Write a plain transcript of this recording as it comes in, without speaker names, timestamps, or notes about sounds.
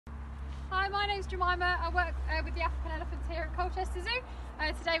Hi, my name's Jemima. I work with the African elephants here at Colchester Zoo.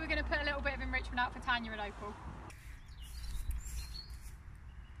 Today we're going to put a little bit of enrichment out for Tanya and Opal.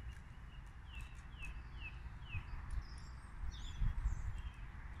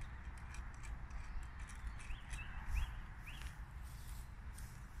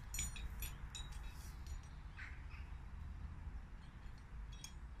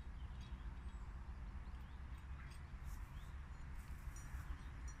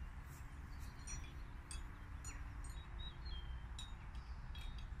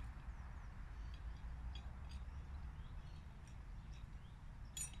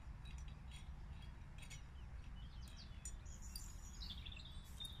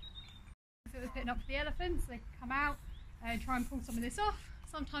 If it was putting up for the elephants, they could come out and try and pull some of this off.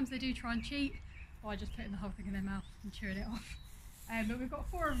 Sometimes they do try and cheat by just putting the whole thing in their mouth and chewing it off. But we've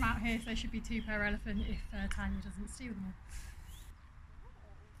got 4 of them out here, so there should be 2 per elephant if Tanya doesn't steal them all.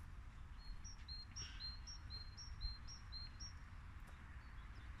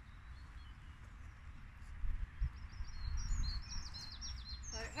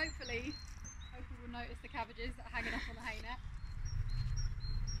 So hopefully Opal will notice the cabbages that are hanging up on the hay net.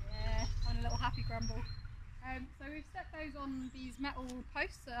 Yeah, on a little happy grumble. So we've set those on these metal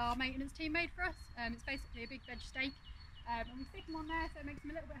posts that our maintenance team made for us. It's basically a big veg stake, and we stick them on there so it makes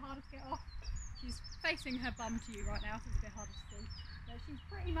them a little bit harder to get off. She's facing her bum to you right now, so it's a bit harder to see. But she's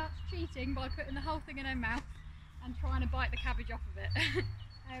pretty much cheating by putting the whole thing in her mouth and trying to bite the cabbage off of it.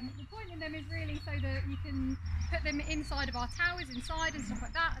 The point in them is really so that you can put them inside of our towers, inside and stuff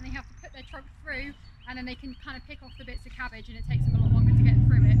like that, and they have to put their trunk through, and then they can kind of pick off the bits of cabbage, and it takes them a lot longer to get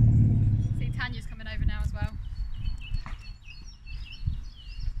through it. See, Tanya's coming over now as well.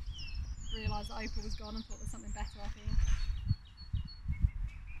 Realised that Opal was gone and thought there's something better up here.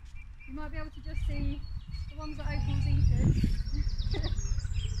 You might be able to just see the ones that Opal's eaten.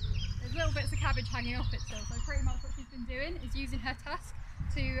 There's little bits of cabbage hanging off it still, so pretty much what she's been doing is using her tusk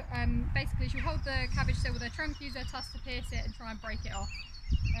to, basically she'll hold the cabbage still with her trunk, use her tusk to pierce it and try and break it off.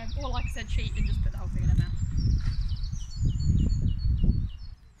 Or like I said, cheat and just put the whole thing in her mouth.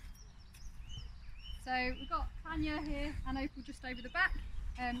 So we've got Tanya here and Opal just over the back.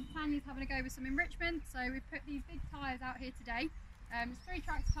 Tanya's having a go with some enrichment, so we've put these big tyres out here today. It's 3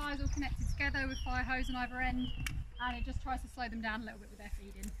 tracks of tyres all connected together with fire hose on either end, and it just tries to slow them down a little bit with their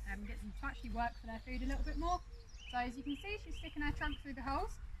feeding and get them to actually work for their food a little bit more. So as you can see, she's sticking her trunk through the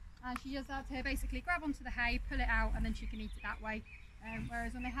holes, and she does that to basically grab onto the hay, pull it out, and then she can eat it that way.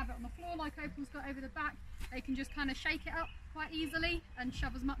 Whereas when they have it on the floor like Opal's got over the back, they can just kind of shake it up quite easily and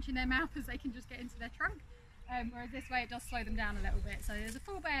shove as much in their mouth as they can just get into their trunk. Whereas this way it does slow them down a little bit. So there's a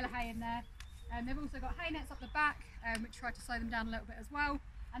full bale of hay in there. They've also got hay nets up the back, which try to slow them down a little bit as well.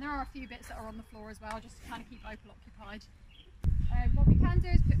 And there are a few bits that are on the floor as well, just to kind of keep Opal occupied. What we can do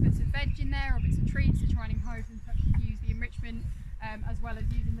is put bits of veg in there or bits of treats to try and encourage them to actually use the enrichment, as well as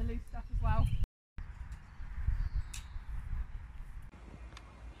using the loose stuff as well.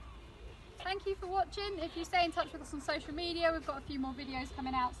 Thank you for watching. If you stay in touch with us on social media, we've got a few more videos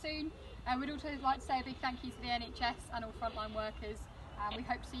coming out soon. We'd also like to say a big thank you to the NHS and all frontline workers, and we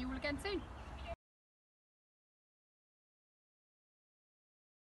hope to see you all again soon.